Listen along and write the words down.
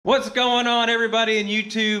What's going on, everybody in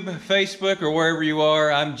YouTube, Facebook, or wherever you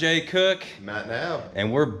are? I'm Jay Cook. Matt now.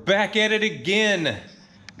 And we're back at it again.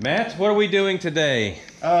 Matt, what are we doing today?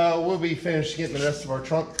 We'll be finished getting the rest of our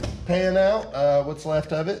trunk pan out, what's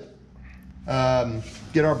left of it.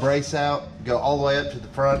 Get our brace out, go all the way up to the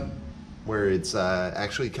front where it's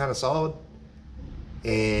actually kind of solid.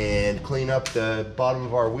 And clean up the bottom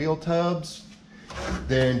of our wheel tubs.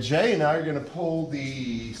 Then Jay and I are gonna pull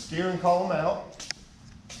the steering column out.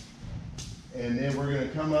 And then we're going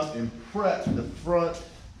to come up and prep the front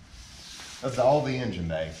of all the engine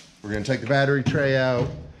bay. We're going to take the battery tray out.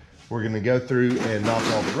 We're going to go through and knock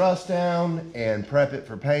all the rust down and prep it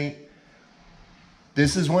for paint.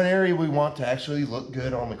 This is one area we want to actually look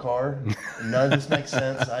good on the car. None of this makes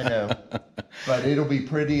sense, I know. But it'll be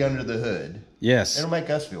pretty under the hood. Yes. It'll make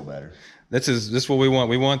us feel better. This is what we want.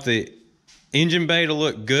 We want the engine bay to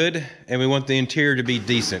look good, and we want the interior to be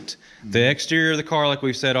decent. The exterior of the car, like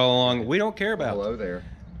we've said all along, we don't care about. Hello there.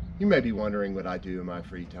 You may be wondering what I do in my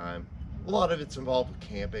free time. A lot of it's involved with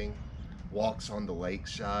camping, walks on the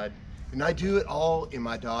lakeside, and I do it all in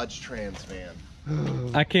my Dodge Trans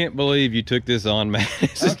van. I can't believe you took this on, man.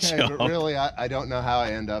 Okay, but really, I don't know how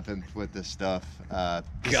I end up with this stuff.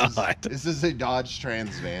 This is a Dodge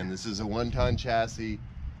Trans van. This is a 1-ton chassis.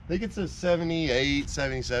 I think it's a 78,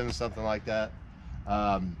 77, something like that.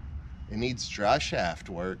 It needs dry shaft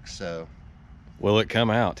work, so. Will it come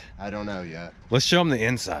out? I don't know yet. Let's show them the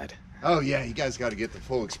inside. Oh yeah, you guys got to get the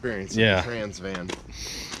full experience of the Trans van.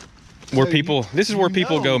 Where people, this is where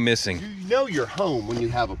people go missing. You know you're home when you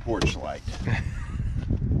have a porch light.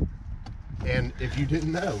 And if you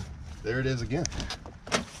didn't know, there it is again.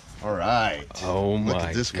 All right. Oh my Look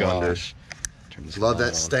at this gosh. wonder. Love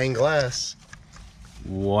that stained glass.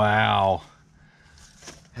 Wow.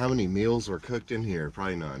 How many meals were cooked in here?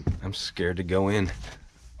 Probably none. I'm scared to go in.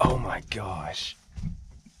 Oh my gosh.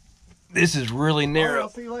 This is really narrow. I'll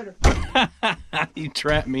see you later. You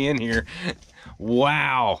trapped me in here.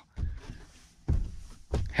 Wow.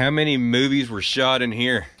 How many movies were shot in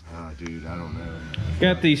here? Oh, dude, I don't know.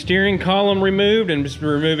 Got the steering column removed and just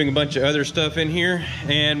removing a bunch of other stuff in here.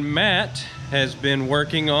 And Matt has been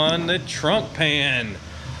working on the trunk pan.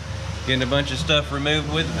 Getting a bunch of stuff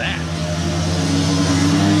removed with that.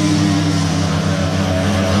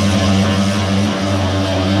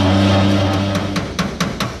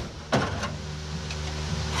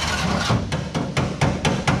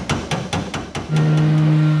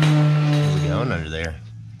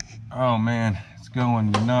 Oh man, it's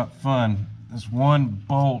going not fun. There's one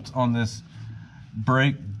bolt on this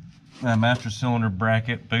brake master cylinder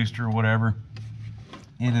bracket, booster, whatever.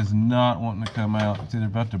 It is not wanting to come out. It's either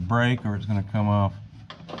about to break or it's going to come off.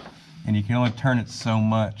 And you can only turn it so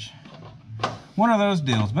much. One of those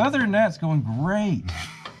deals. But other than that, it's going great.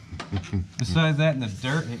 Besides that and the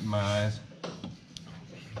dirt hitting my eyes.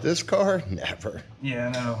 This car? Never. Yeah,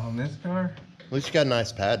 I know. On this car? At least you got a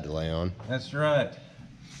nice pad to lay on. That's right.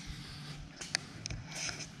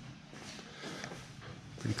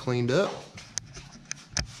 Pretty cleaned up.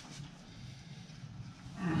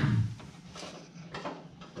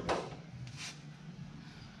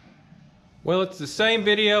 Well, it's the same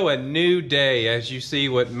video, a new day. As you see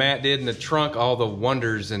what Matt did in the trunk, all the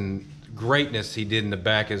wonders and greatness he did in the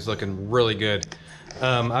back is looking really good.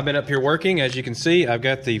 I've been up here working. As you can see, I've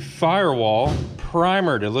got the firewall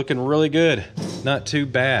primered. It's looking really good. Not too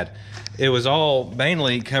bad. It was all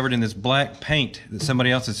mainly covered in this black paint that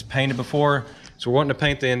somebody else has painted before. So we're wanting to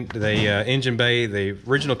paint the engine bay the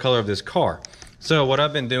original color of this car. So what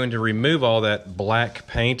I've been doing to remove all that black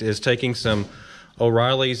paint is taking some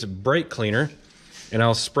O'Reilly's brake cleaner, and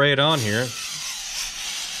I'll spray it on here. A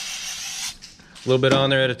little bit on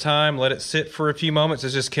there at a time, let it sit for a few moments.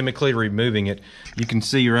 It's just chemically removing it. You can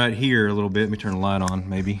see right here a little bit. Let me turn the light on,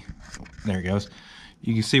 maybe. There it goes.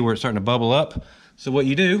 You can see where it's starting to bubble up. So what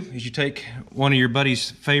you do is you take one of your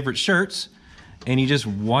buddy's favorite shirts and you just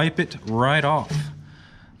wipe it right off.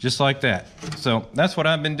 Just like that. So that's what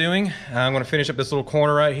I've been doing. I'm gonna finish up this little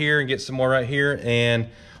corner right here and get some more right here, and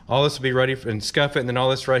all this will be ready and scuff it, and then all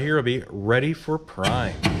this right here will be ready for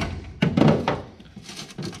prime.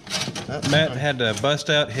 Matt had to bust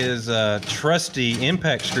out his trusty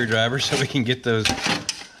impact screwdriver so we can get those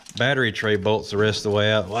battery tray bolts the rest of the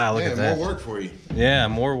way out. Wow, look at that. More work for you. Yeah,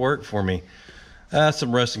 more work for me.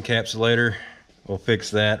 Some rust encapsulator. We'll fix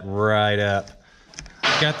that right up.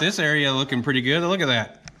 Got this area looking pretty good. Look at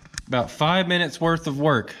that. About 5 minutes worth of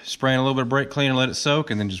work. Spraying a little bit of brake cleaner, let it soak,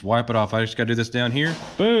 and then just wipe it off. I just got to do this down here.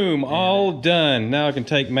 Boom, all done. Now I can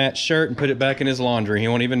take Matt's shirt and put it back in his laundry. He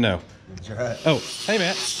won't even know. That's right. Oh, hey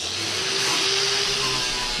Matt.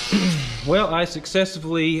 Well, I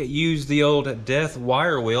successfully used the old death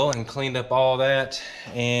wire wheel and cleaned up all that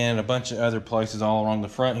and a bunch of other places all along the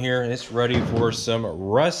front here. It's ready for some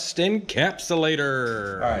rust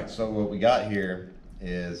encapsulator. All right, so what we got here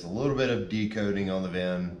is a little bit of decoding on the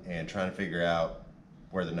VIN and trying to figure out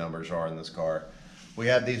where the numbers are in this car. We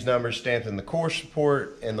have these numbers stamped in the course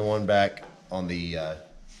report and the one back on the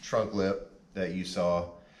trunk lip that you saw.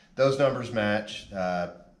 Those numbers match.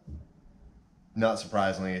 Not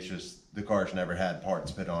surprisingly, it's just the car's never had parts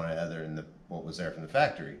put on it other than what was there from the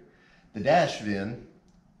factory. The dash VIN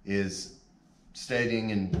is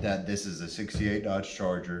stating that this is a 68 Dodge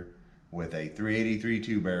Charger with a 383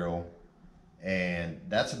 two-barrel, and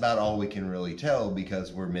that's about all we can really tell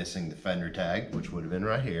because we're missing the fender tag, which would have been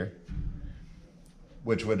right here,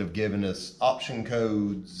 which would have given us option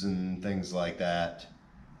codes and things like that.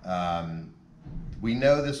 We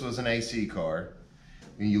know this was an AC car.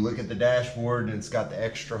 When you look at the dashboard, and it's got the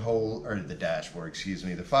extra hole, or the dashboard, excuse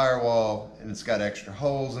me, the firewall, and it's got extra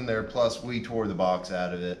holes in there, plus we tore the box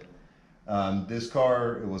out of it. This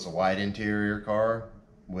car, it was a white interior car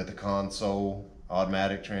with a console,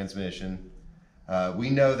 automatic transmission.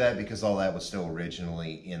 We know that because all that was still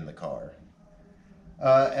originally in the car.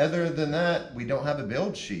 Other than that, we don't have a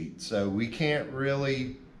build sheet, so we can't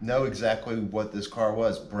really know exactly what this car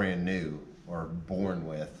was brand new or born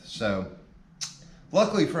with. So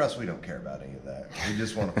luckily for us, we don't care about any of that. We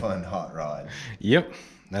just want a fun hot rod. Yep,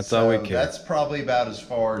 that's all we care. That's probably about as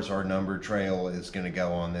far as our number trail is going to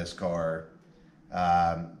go on this car.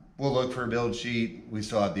 We'll look for a build sheet. We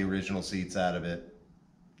still have the original seats out of it.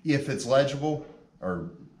 If it's legible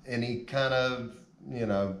or any kind of,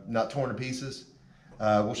 not torn to pieces,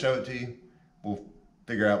 we'll show it to you. We'll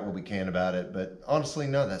figure out what we can about it. But honestly,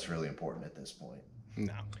 none of that's really important at this point.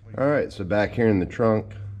 No. All right, so back here in the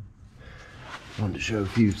trunk, I wanted to show a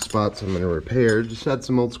few spots I'm going to repair. Just had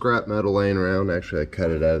some old scrap metal laying around. Actually, I cut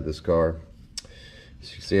it out of this car. As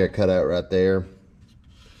you can see, I cut out right there.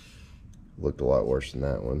 Looked a lot worse than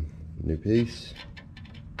that one. New piece.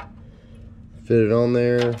 Fit it on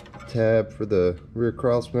there. Tab for the rear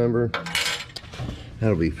cross member.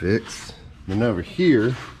 That'll be fixed. And over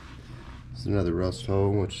here is another rust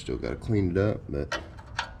hole, which still got to clean it up, but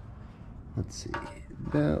let's see,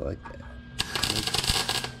 about like that.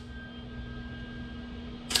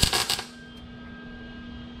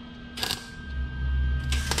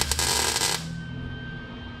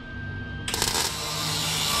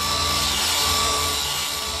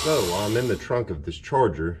 So while I'm in the trunk of this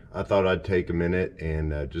Charger, I thought I'd take a minute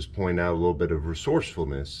and just point out a little bit of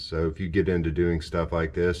resourcefulness. So if you get into doing stuff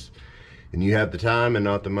like this and you have the time and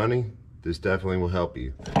not the money, this definitely will help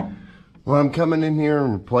you. Well, I'm coming in here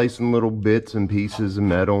and replacing little bits and pieces of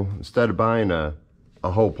metal. Instead of buying a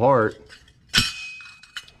whole part,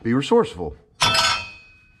 be resourceful.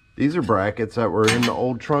 These are brackets that were in the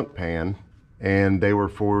old trunk pan, and they were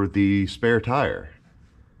for the spare tire.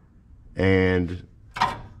 And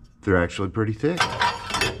they're actually pretty thick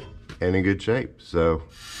and in good shape. So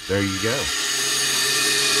there you go.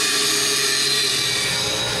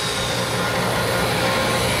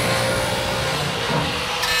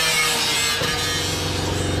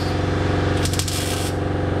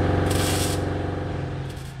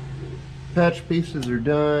 Patch pieces are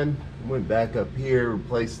done. Went back up here,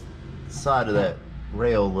 replaced the side of that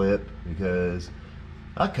rail lip because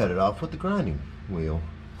I cut it off with the grinding wheel.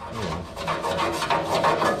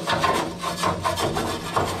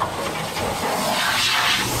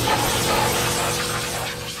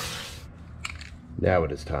 Now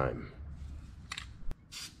it is time.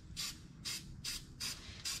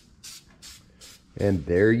 And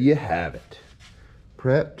there you have it.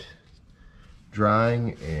 Prepped,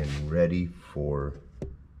 drying, and ready for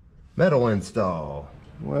metal install.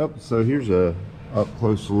 Well, so here's a up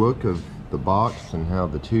close look of the box and how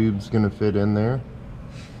the tube's gonna fit in there.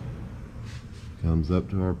 Comes up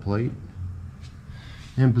to our plate.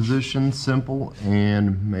 In position, simple,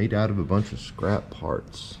 and made out of a bunch of scrap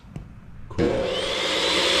parts. Cool.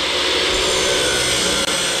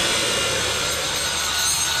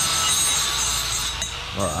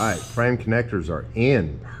 Alright, frame connectors are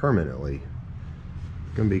in permanently.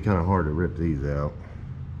 It's gonna be kind of hard to rip these out.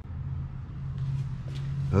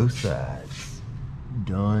 Both sides.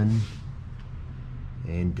 Done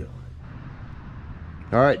and done.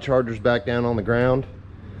 Alright, Charger's back down on the ground.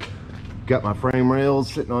 Got my frame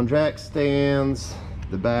rails sitting on jack stands.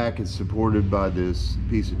 The back is supported by this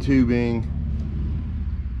piece of tubing.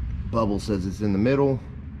 Bubble says it's in the middle.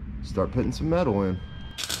 Start putting some metal in.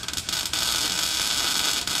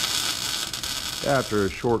 After a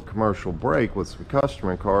short commercial break with some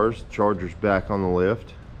customer cars, Charger's back on the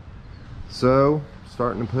lift. So, start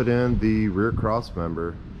starting to put in the rear cross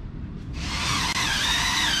member.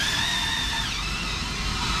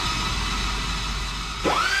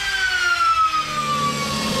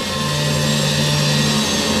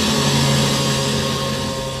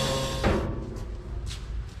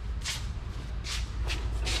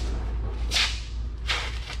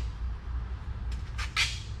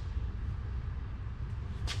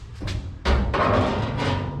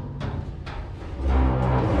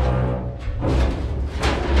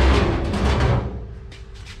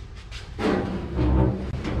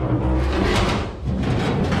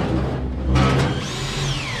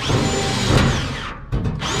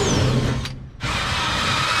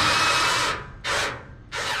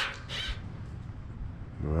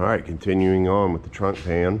 Alright, continuing on with the trunk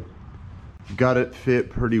pan. Got it fit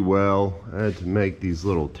pretty well. I had to make these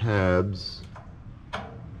little tabs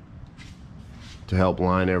to help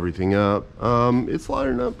line everything up. It's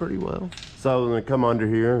lining up pretty well. So I'm going to come under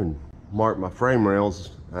here and mark my frame rails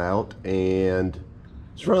out, and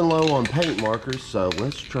it's running low on paint markers, so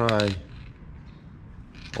let's try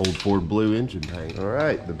old Ford blue engine paint.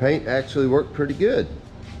 Alright, the paint actually worked pretty good.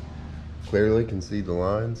 Clearly can see the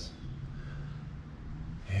lines.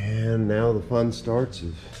 And now the fun starts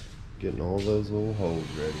of getting all those little holes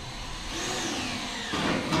ready.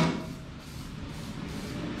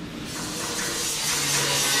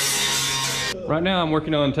 Right now I'm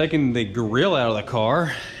working on taking the grill out of the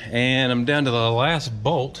car, and I'm down to the last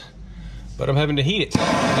bolt, but I'm having to heat it.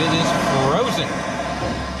 It is frozen.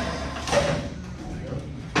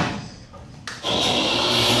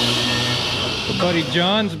 My buddy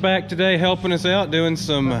John's back today helping us out, doing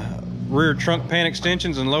some rear trunk pan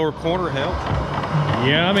extensions and lower corner help.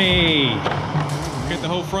 Yummy! Get the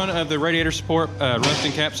whole front of the radiator support rust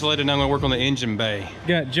encapsulated, and I'm gonna work on the engine bay.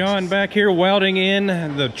 Got John back here welding in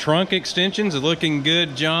the trunk extensions. Looking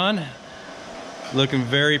good, John. Looking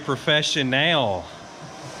very professional.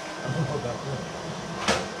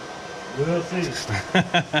 We'll see.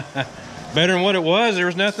 Better than what it was. There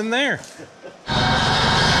was nothing there.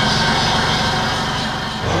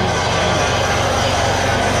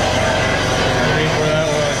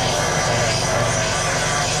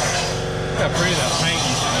 How pretty that paint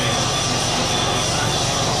used to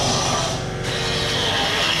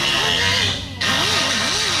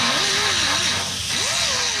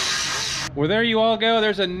be. Well, there you all go.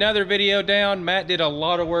 There's another video down. Matt did a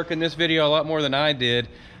lot of work in this video, a lot more than I did.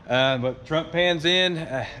 But trunk pan's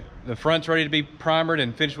in. The front's ready to be primered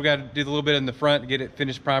and finished. We got to do a little bit in the front to get it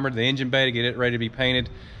finished primered, the engine bay to get it ready to be painted.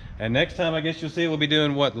 And next time, I guess you'll see, we'll be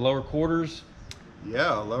doing what, lower quarters?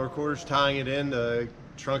 Yeah, lower quarters, tying it in. The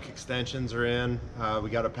trunk extensions are in. We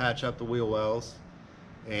got to patch up the wheel wells,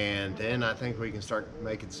 and then I think we can start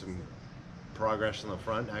making some progress on the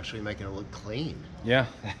front, actually making it look clean. Yeah,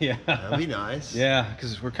 yeah. That'd be nice. Yeah,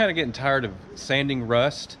 because we're kind of getting tired of sanding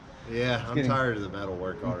rust. Yeah, I'm tired of the metal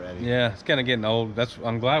work already. Yeah, it's kind of getting old.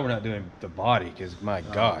 I'm glad we're not doing the body, because my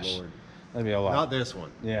gosh, Lord. that'd be a lot. Not this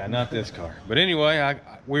one. Yeah, not this car. But anyway,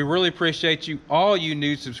 we really appreciate you, all you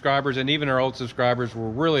new subscribers, and even our old subscribers. We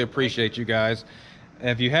really appreciate you guys. And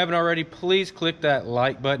if you haven't already, please click that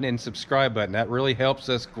like button and subscribe button. That really helps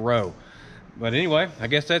us grow. But anyway, I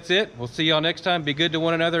guess that's it. We'll see y'all next time. Be good to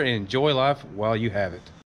one another and enjoy life while you have it.